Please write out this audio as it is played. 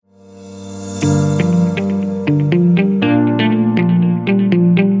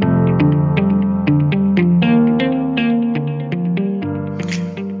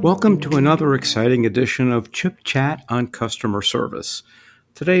Welcome to another exciting edition of Chip Chat on Customer Service.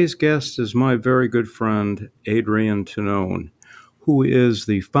 Today's guest is my very good friend, Adrian Tonone, who is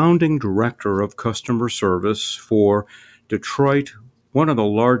the founding director of customer service for Detroit, one of the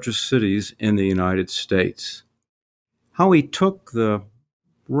largest cities in the United States. How he took the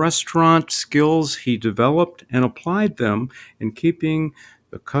restaurant skills he developed and applied them in keeping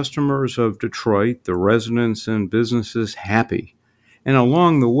the customers of Detroit, the residents and businesses, happy. And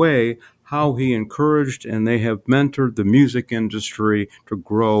along the way, how he encouraged and they have mentored the music industry to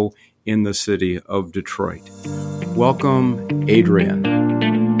grow in the city of Detroit. Welcome, Adrian.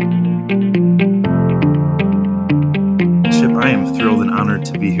 Chip, I am thrilled and honored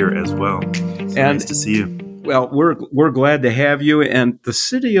to be here as well. It's nice to see you. Well, we're glad to have you. And the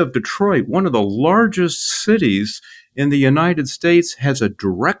city of Detroit, one of the largest cities in the United States, has a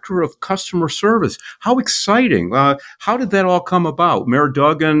director of customer service. How exciting. How did that all come about? Mayor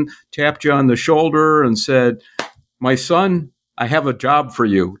Duggan tapped you on the shoulder and said, "My son, I have a job for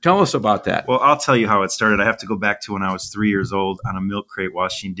you." Tell us about that. Well, I'll tell you how it started. I have to go back to when I was 3 years old on a milk crate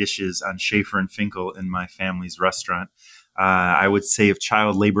washing dishes on Schaefer and Finkel in my family's restaurant. I would say if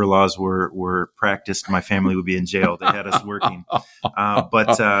child labor laws were practiced, my family would be in jail. They had us working.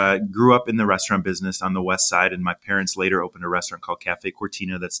 But grew up in the restaurant business on the west side, and my parents later opened a restaurant called Cafe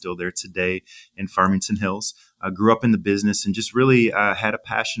Cortina that's still there today in Farmington Hills. Grew up in the business and just really had a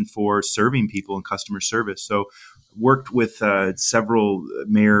passion for serving people and customer service. So worked with several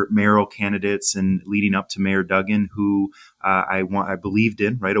mayoral candidates and leading up to Mayor Duggan, who I believed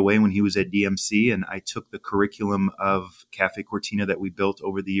in right away when he was at DMC. And I took the curriculum of Cafe Cortina that we built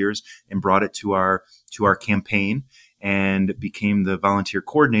over the years and brought it to our campaign and became the volunteer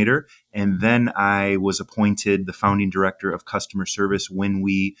coordinator. And then I was appointed the founding director of customer service when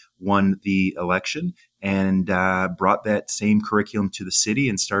we won the election, and brought that same curriculum to the city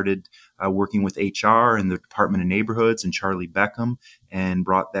and started working with HR and the Department of Neighborhoods and Charlie Beckham, and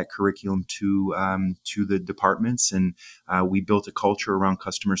brought that curriculum to the departments. And we built a culture around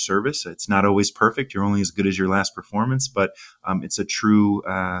customer service. It's not always perfect. You're only as good as your last performance, but it's a true,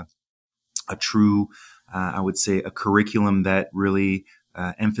 I would say, a curriculum that really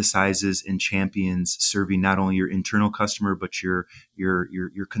emphasizes and champions serving not only your internal customer, but your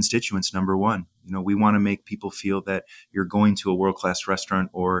constituents. Number one, we want to make people feel that you're going to a world-class restaurant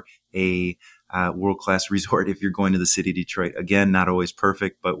or a world-class resort if you're going to the city of Detroit. Again, not always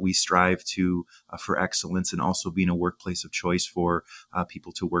perfect, but we strive to for excellence and also being a workplace of choice for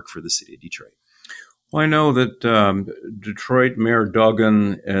people to work for the city of Detroit. Well, I know that Detroit Mayor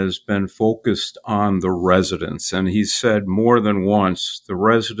Duggan has been focused on the residents, and he said more than once, the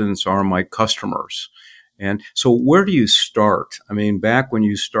residents are my customers. And so where do you start? I mean, back when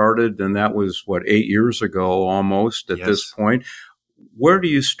you started, and that was, 8 years ago almost at this point, where do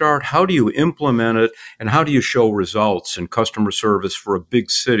you start? How do you implement it? And how do you show results in customer service for a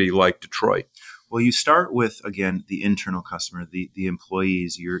big city like Detroit? Well, you start with, again, the internal customer, the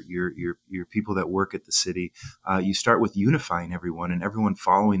employees, your people that work at the city. You start with unifying everyone and everyone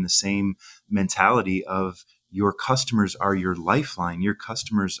following the same mentality of your customers are your lifeline. Your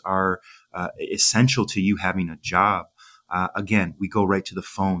customers are essential to you having a job. Again, we go right to the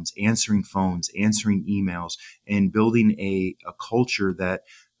phones, answering emails, and building a culture that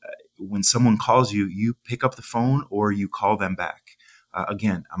when someone calls you, you pick up the phone or you call them back.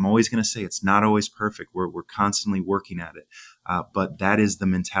 Again, I'm always going to say it's not always perfect. We're constantly working at it. But that is the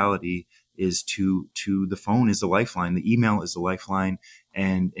mentality, is to the phone is the lifeline. The email is the lifeline,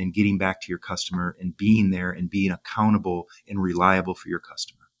 and getting back to your customer and being there and being accountable and reliable for your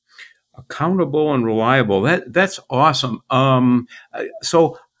customer. Accountable and reliable. That's awesome.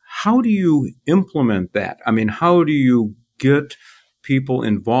 So how do you implement that? I mean, how do you get people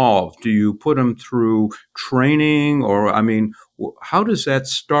involved? Do you put them through training, or, how does that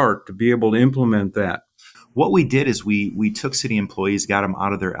start to be able to implement that? What we did is we took city employees, got them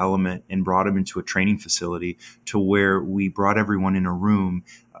out of their element, and brought them into a training facility to where we brought everyone in a room,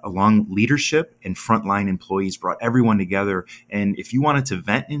 along leadership and frontline employees, brought everyone together. And if you wanted to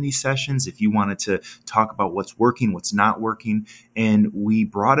vent in these sessions, if you wanted to talk about what's working, what's not working, and we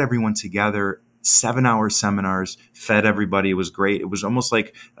brought everyone together 7-hour seminars, fed everybody. It was great. It was almost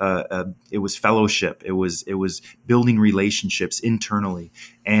like it was fellowship. It was building relationships internally.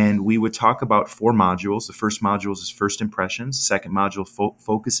 And we would talk about 4 modules. The first module is first impressions. The second module,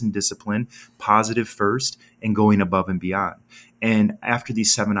 focus and discipline, positive first, and going above and beyond. And after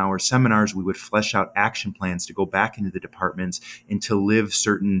these 7-hour seminars, we would flesh out action plans to go back into the departments and to live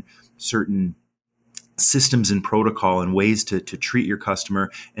certain systems and protocol and ways to treat your customer.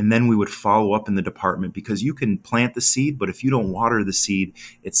 And then we would follow up in the department, because you can plant the seed, but if you don't water the seed,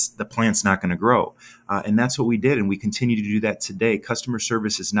 the plant's not going to grow. And that's what we did. And we continue to do that today. Customer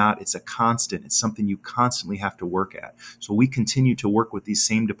service it's a constant. It's something you constantly have to work at. So we continue to work with these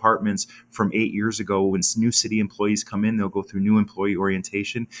same departments from 8 years ago. When new city employees come in, they'll go through new employee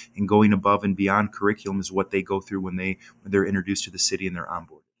orientation, and going above and beyond curriculum is what they go through when they're introduced to the city and they're on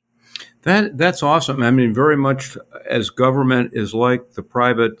board. That's awesome. I mean, very much as government is like the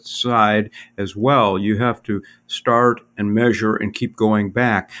private side as well. You have to start and measure and keep going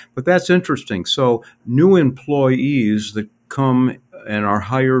back. But that's interesting. So new employees that come and are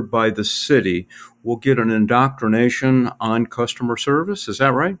hired by the city will get an indoctrination on customer service. Is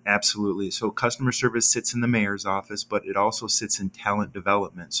that right? Absolutely. So customer service sits in the mayor's office, but it also sits in talent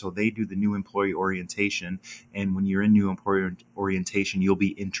development. So they do the new employee orientation. And when you're in new employee orientation, you'll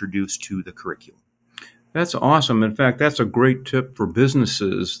be introduced to the curriculum. That's awesome. In fact, that's a great tip for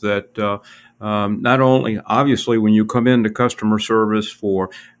businesses that not only, obviously, when you come into customer service for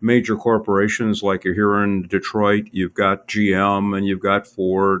major corporations like you're here in Detroit, you've got GM and you've got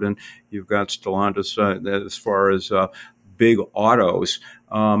Ford and you've got Stellantis as far as big autos.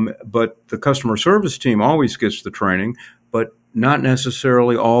 But the customer service team always gets the training, but not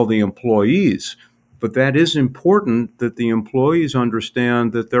necessarily all the employees. But that is important that the employees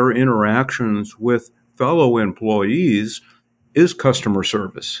understand that their interactions with fellow employees is customer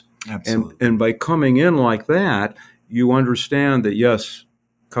service. Absolutely. And by coming in like that, you understand that, yes,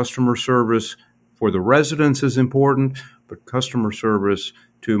 customer service for the residents is important, but customer service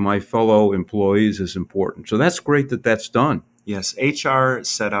to my fellow employees is important. So that's great that that's done. Yes,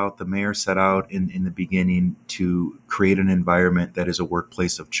 the mayor set out in the beginning to create an environment that is a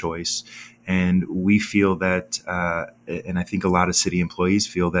workplace of choice. And we feel that, and I think a lot of city employees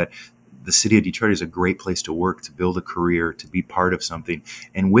feel that the city of Detroit is a great place to work, to build a career, to be part of something.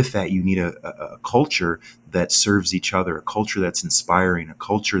 And with that, you need a culture that serves each other, a culture that's inspiring, a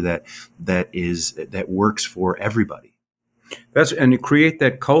culture that works for everybody. And you create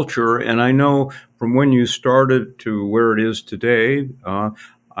that culture. And I know from when you started to where it is today,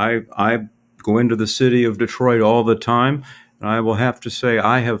 I go into the city of Detroit all the time. And I will have to say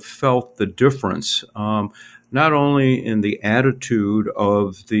I have felt the difference, not only in the attitude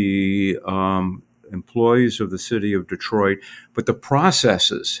of the employees of the city of Detroit, but the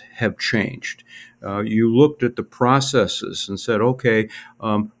processes have changed. You looked at the processes and said, okay,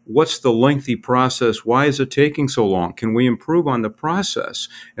 what's the lengthy process? Why is it taking so long? Can we improve on the process?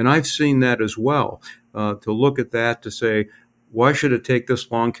 And I've seen that as well, to look at that to say, why should it take this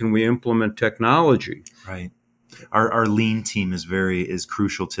long? Can we implement technology? Right. Our lean team is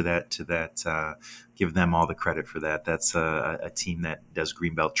crucial to that. Give them all the credit for that. That's a team that does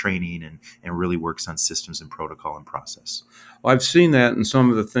Greenbelt training and really works on systems and protocol and process. Well, I've seen that in some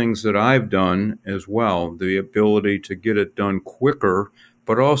of the things that I've done as well, the ability to get it done quicker,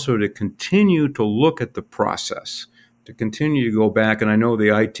 but also to continue to look at the process, to continue to go back. And I know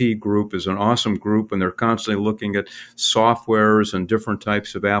the IT group is an awesome group, and they're constantly looking at softwares and different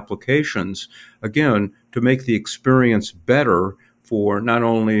types of applications, again, to make the experience better for not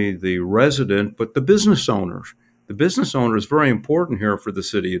only the resident, but the business owners. The business owner is very important here for the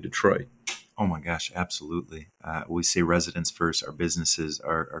city of Detroit. Oh my gosh, absolutely. We say residents first. Our businesses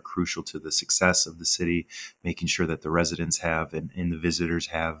are crucial to the success of the city, making sure that the residents have and the visitors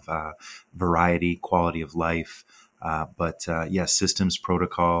have variety, quality of life. But yes, systems,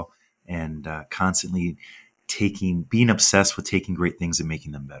 protocol, and constantly being obsessed with taking great things and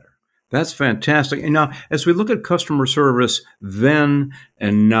making them better. That's fantastic. And now, as we look at customer service then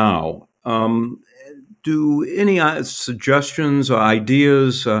and now, do any suggestions,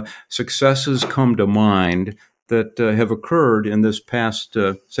 ideas, successes come to mind that have occurred in this past,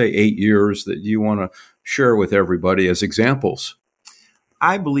 say, 8 years that you want to share with everybody as examples?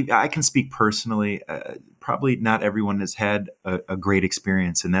 I believe I can speak personally. Probably not everyone has had a great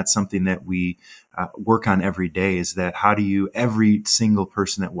experience, and that's something that we work on every day. Is that every single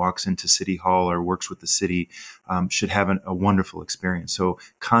person that walks into City Hall or works with the city should have a wonderful experience. So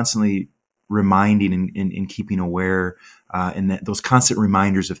constantly reminding and keeping aware, and that those constant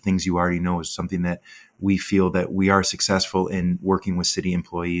reminders of things you already know is something that we feel that we are successful in working with city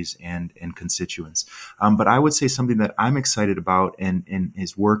employees and constituents. But I would say something that I'm excited about and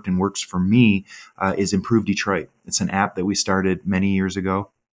has worked and works for me is Improve Detroit. It's an app that we started many years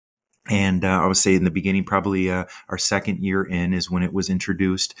ago. And I would say in the beginning, probably our second year in is when it was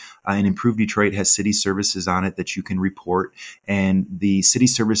introduced. And Improve Detroit has city services on it that you can report. And the city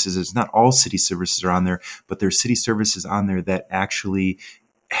services, it's not all city services are on there, but there's city services on there that actually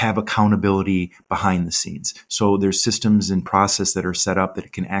have accountability behind the scenes. So there's systems and process that are set up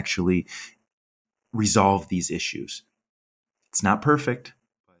that can actually resolve these issues. It's not perfect.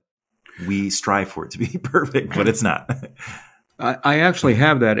 We strive for it to be perfect, but it's not. I actually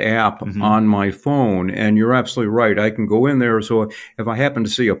have that app on my phone, and you're absolutely right. I can go in there. So if I happen to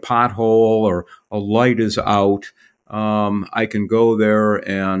see a pothole or a light is out, I can go there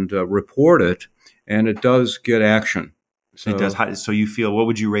and report it, and it does get action. So, it does. So you feel, what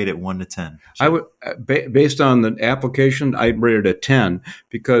would you rate it 1 to 10? I would, based on the application, I'd rate it a 10,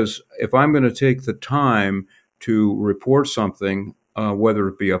 because if I'm going to take the time to report something, whether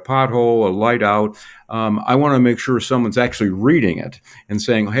it be a pothole, a light out, I want to make sure someone's actually reading it and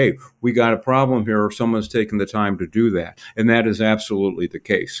saying, hey, we got a problem here, or someone's taken the time to do that. And that is absolutely the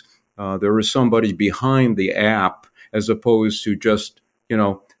case. There is somebody behind the app as opposed to just,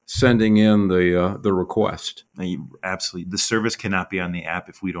 sending in the request. Absolutely. The service cannot be on the app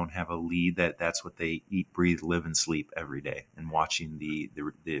if we don't have a lead that's what they eat, breathe, live, and sleep every day, and watching the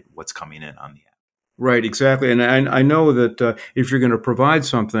what's coming in on the app. Right, exactly. And I know that if you're going to provide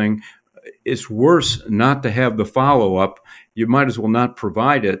something, it's worse not to have the follow-up. You might as well not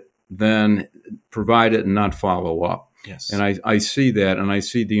provide it than provide it and not follow up. Yes. And I see that, and I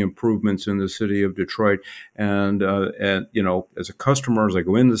see the improvements in the city of Detroit. And as a customer, as I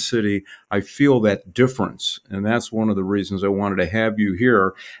go in the city, I feel that difference. And that's one of the reasons I wanted to have you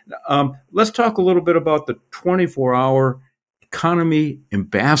here. Let's talk a little bit about the 24-hour economy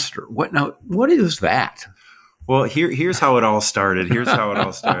ambassador. What is that? Well, here's how it all started.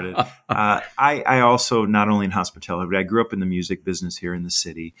 I also, not only in hospitality, but I grew up in the music business here in the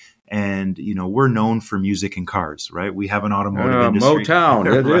city. And, we're known for music and cars, right? We have an automotive industry. Motown,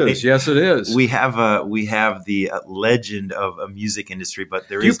 it is. Yes, it is. We have the legend of a music industry, but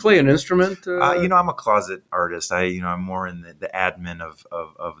Do you play an instrument? I'm a closet artist. I'm more in the admin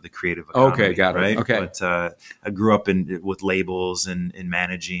of the creative economy. Okay, got it. Right? Okay. But I grew up with labels and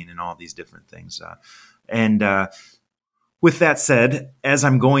managing and all these different things. And with that said, as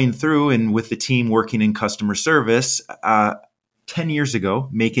I'm going through and with the team working in customer service, 10 years ago,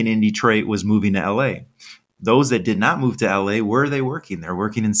 Macon in Detroit was moving to LA. Those that did not move to LA, where are they working? They're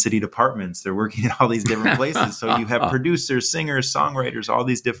working in city departments. They're working in all these different places. So you have producers, singers, songwriters, all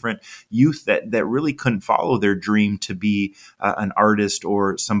these different youth that really couldn't follow their dream to be an artist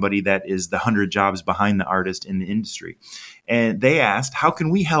or somebody that is the 100 jobs behind the artist in the industry. And they asked, how can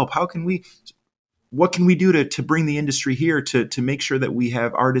we help? What can we do to bring the industry here to make sure that we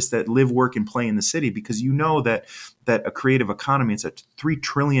have artists that live, work, and play in the city? Because that a creative economy, it's a $3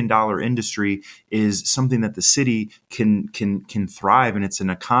 trillion industry, is something that the city can thrive, and it's an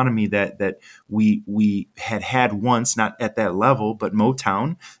economy that we had once, not at that level, but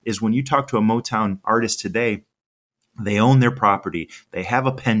Motown is, when you talk to a Motown artist today, they own their property. They have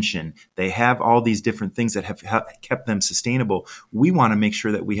a pension. They have all these different things that have kept them sustainable. We want to make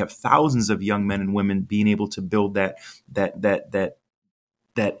sure that we have thousands of young men and women being able to build that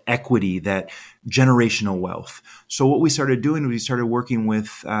equity, that generational wealth. So what we started doing, we started working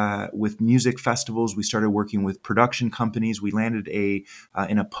with music festivals. We started working with production companies. We landed in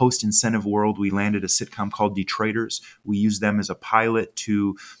a post-incentive world, we landed a sitcom called Detroiters. We used them as a pilot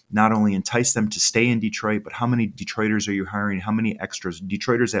to not only entice them to stay in Detroit, but how many Detroiters are you hiring? How many extras?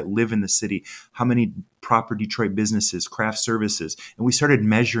 Detroiters that live in the city? How many proper Detroit businesses, craft services? And we started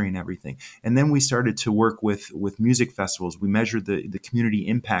measuring everything. And then we started to work with music festivals. We measured the community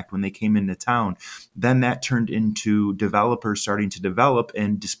impact when they came into town. Then that turned into developers starting to develop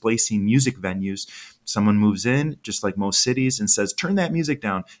and displacing music venues. Someone moves in, just like most cities, and says, turn that music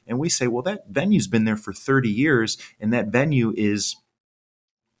down. And we say, well, that venue's been there for 30 years, and that venue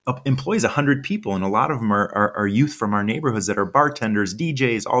employs 100 people, and a lot of them are youth from our neighborhoods that are bartenders,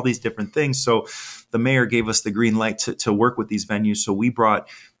 DJs, all these different things. So the mayor gave us the green light to work with these venues. So we brought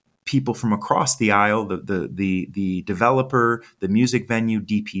people from across the aisle, the developer, the music venue,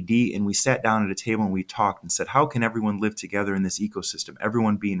 DPD, and we sat down at a table and we talked and said, how can everyone live together in this ecosystem,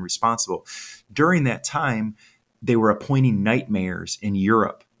 everyone being responsible? During that time, they were appointing night mayors in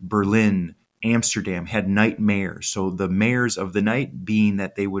Europe, Berlin, Amsterdam had night mayors. So the mayors of the night being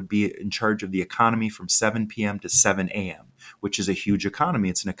that they would be in charge of the economy from 7 p.m. to 7 a.m., which is a huge economy.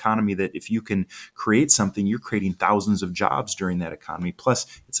 It's an economy that if you can create something, you're creating thousands of jobs during that economy. Plus,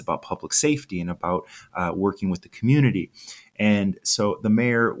 it's about public safety and about working with the community. And so the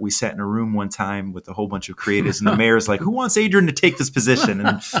mayor, we sat in a room one time with a whole bunch of creatives, and the mayor's like, "Who wants Adrian to take this position?"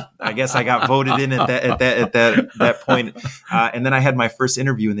 And I guess I got voted in at that point. And then I had my first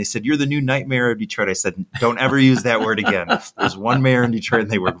interview, and they said, "You're the new nightmare of Detroit." I said, "Don't ever use that word again." There's one mayor in Detroit, and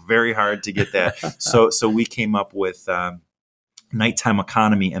they worked very hard to get that. So we came up with Nighttime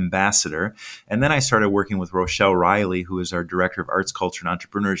Economy Ambassador. And then I started working with Rochelle Riley, who is our Director of Arts, Culture, and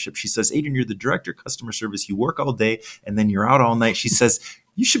Entrepreneurship. She says, "Adrian, you're the Director of Customer Service. You work all day and then you're out all night." She says,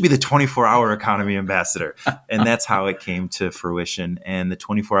 "You should be the 24-hour Economy Ambassador." And that's how it came to fruition. And the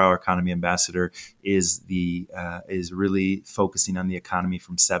 24-hour Economy Ambassador is really focusing on the economy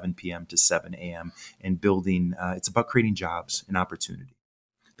from 7 p.m. to 7 a.m. and building. It's about creating jobs and opportunity.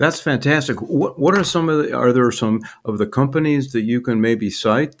 That's fantastic. What are are there some of the companies that you can maybe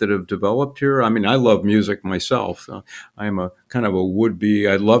cite that have developed here? I mean, I love music myself. I'm a kind of a would-be.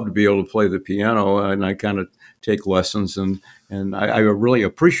 I'd love to be able to play the piano, and I kind of take lessons, and I really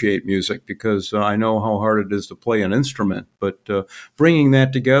appreciate music because I know how hard it is to play an instrument. But bringing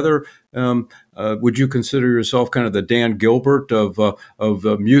that together, would you consider yourself kind of the Dan Gilbert of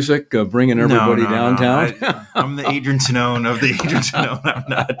music, bringing everybody downtown? No. I'm the Adrian Tonone of the Adrian Tonone. I'm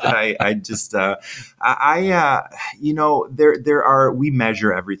not. We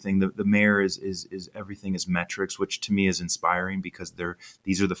measure everything. The mayor is everything is metrics, which to me is inspiring because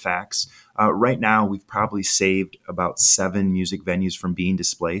these are the facts. Right now, we've probably saved about 7 music venues from being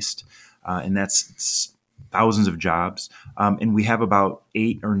displaced, and that's thousands of jobs. And we have about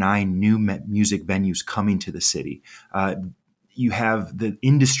 8 or 9 new music venues coming to the city. You have the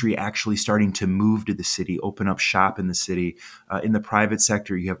industry actually starting to move to the city, open up shop in the city. In the private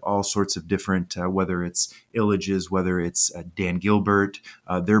sector, you have all sorts of different, whether it's Illages, whether it's Dan Gilbert,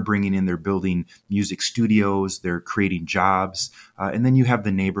 they're building music studios, they're creating jobs. And then you have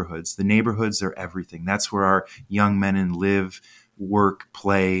the neighborhoods. The neighborhoods are everything. That's where our young men live, work,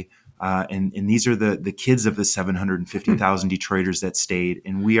 play. And these are the kids of the 750,000 Detroiters that stayed.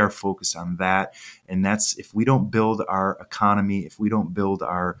 And we are focused on that. And that's, if we don't build our economy, if we don't build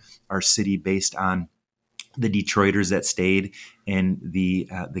our city based on the Detroiters that stayed and the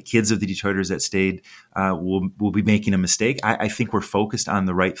kids of the Detroiters that stayed, we'll be making a mistake. I think we're focused on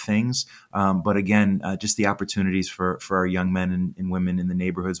the right things. But again, just the opportunities for our young men and women in the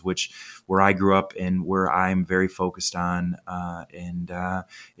neighborhoods, where I grew up and where I'm very focused on. And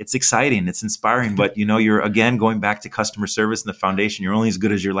it's exciting. It's inspiring. But, you're, again, going back to customer service and the foundation. You're only as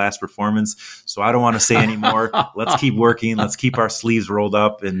good as your last performance. So I don't want to say anymore. Let's keep working. Let's keep our sleeves rolled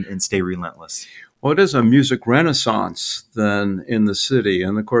up and stay relentless. Well, it is a music renaissance then in the city.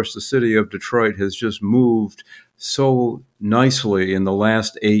 And of course, the city of Detroit has just moved so nicely in the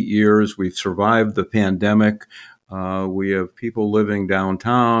last 8 years. We've survived the pandemic. We have people living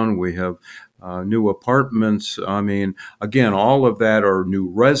downtown. We have new apartments. I mean, again, all of that are new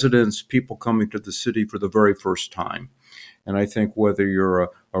residents, people coming to the city for the very first time. And I think whether you're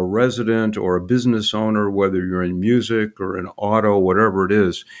a resident or a business owner, whether you're in music or in auto, whatever it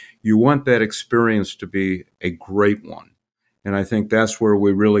is, you want that experience to be a great one. And I think that's where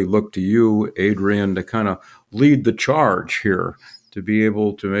we really look to you, Adrian, to kind of lead the charge here, to be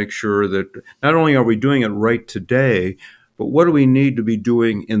able to make sure that not only are we doing it right today, but what do we need to be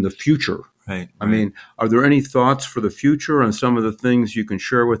doing in the future? Right. I mean, are there any thoughts for the future and some of the things you can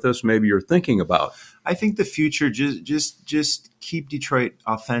share with us maybe you're thinking about? I think the future, just keep Detroit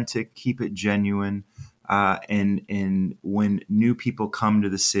authentic, keep it genuine. And when new people come to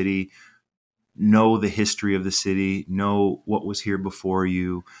the city, know the history of the city, know what was here before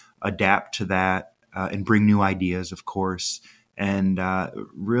you, adapt to that, and bring new ideas, of course. And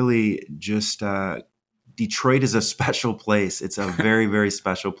really just Detroit is a special place. It's a very, very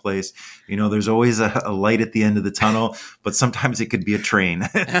special place. There's always a light at the end of the tunnel, but sometimes it could be a train.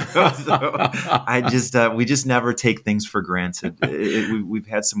 We just never take things for granted. We've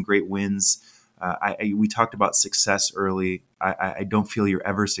had some great wins. We talked about success early. I don't feel you're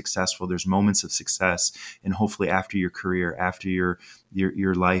ever successful. There's moments of success, and hopefully after your career, after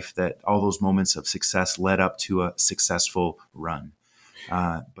your life, that all those moments of success led up to a successful run.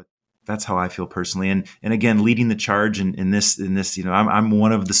 But that's how I feel personally. And again, leading the charge in this, I'm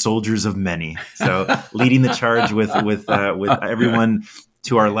one of the soldiers of many. So leading the charge with everyone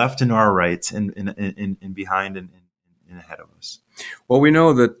to our left and to our right and behind and ahead of us. Well, we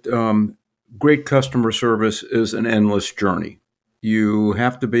know that great customer service is an endless journey. You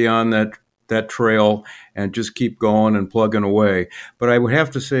have to be on that trail and just keep going and plugging away. But I would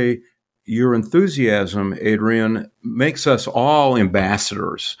have to say your enthusiasm, Adrian, makes us all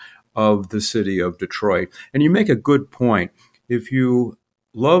ambassadors of the city of Detroit. And you make a good point. If you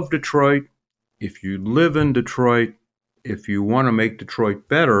love Detroit, if you live in Detroit, if you want to make Detroit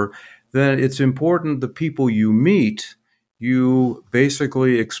better, then it's important the people you meet, you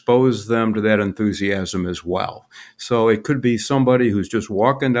basically expose them to that enthusiasm as well. So it could be somebody who's just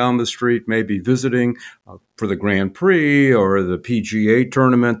walking down the street, maybe visiting for the Grand Prix or the PGA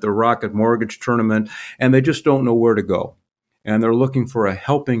tournament, the Rocket Mortgage tournament, and they just don't know where to go. And they're looking for a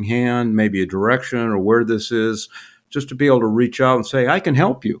helping hand, maybe a direction or where this is, just to be able to reach out and say, I can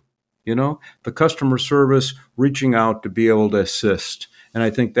help you. The customer service reaching out to be able to assist. And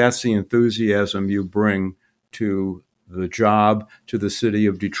I think that's the enthusiasm you bring to the job, to the city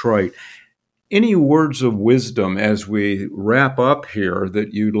of Detroit. Any words of wisdom as we wrap up here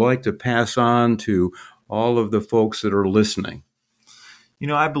that you'd like to pass on to all of the folks that are listening?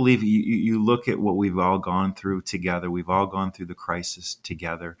 I believe you look at what we've all gone through together. We've all gone through the crisis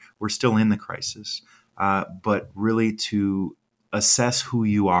together. We're still in the crisis. But really to assess who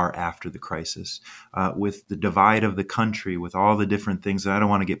you are after the crisis, with the divide of the country, with all the different things. And I don't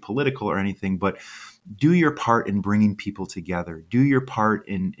want to get political or anything, but do your part in bringing people together. Do your part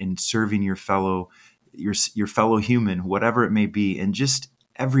in serving your fellow human, whatever it may be, and just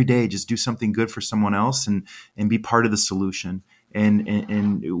every day, just do something good for someone else and be part of the solution.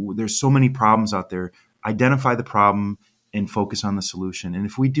 And there's so many problems out there. Identify the problem and focus on the solution. And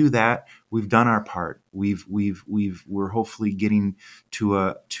if we do that, we've done our part. We're hopefully getting to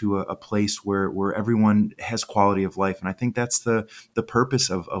a place where everyone has quality of life. And I think that's the purpose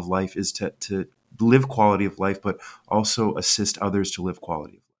of life, is to live quality of life, but also assist others to live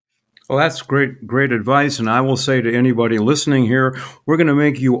quality of life. Well, that's great advice. And I will say to anybody listening here, we're going to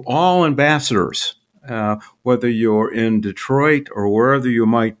make you all ambassadors, whether you're in Detroit or wherever you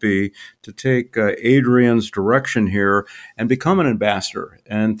might be, to take Adrian's direction here and become an ambassador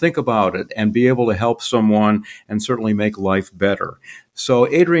and think about it and be able to help someone and certainly make life better. So,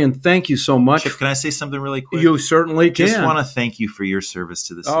 Adrian, thank you so much. Chip, can I say something really quick? You certainly can. I just want to thank you for your service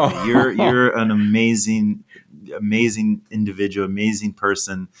to the city. Oh. You're an amazing individual, amazing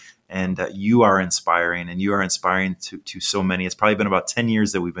person. And you are inspiring, and you are inspiring to so many. It's probably been about 10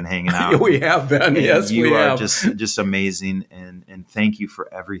 years that we've been hanging out. We have been, and yes, you we are have. just amazing, and thank you for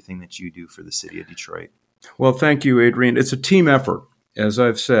everything that you do for the city of Detroit. Well, thank you, Adrian. It's a team effort, as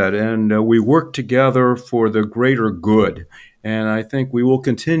I've said, and we work together for the greater good. And I think we will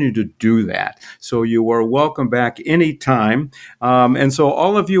continue to do that. So you are welcome back anytime. And so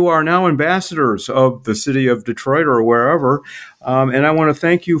all of you are now ambassadors of the city of Detroit or wherever. And I want to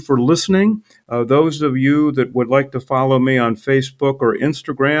thank you for listening. Those of you that would like to follow me on Facebook or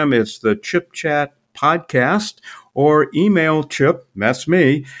Instagram, it's the Chip Chat Podcast, or email Chip, that's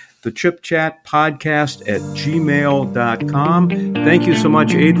me, the chipchatpodcast@gmail.com. Thank you so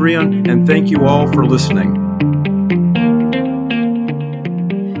much, Adrian, and thank you all for listening.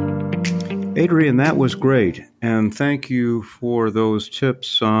 Adrian, that was great, and thank you for those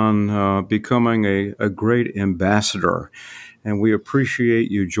tips on becoming a great ambassador. And we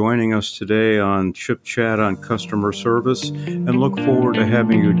appreciate you joining us today on Chip Chat on Customer Service, and look forward to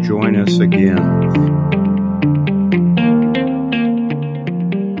having you join us again.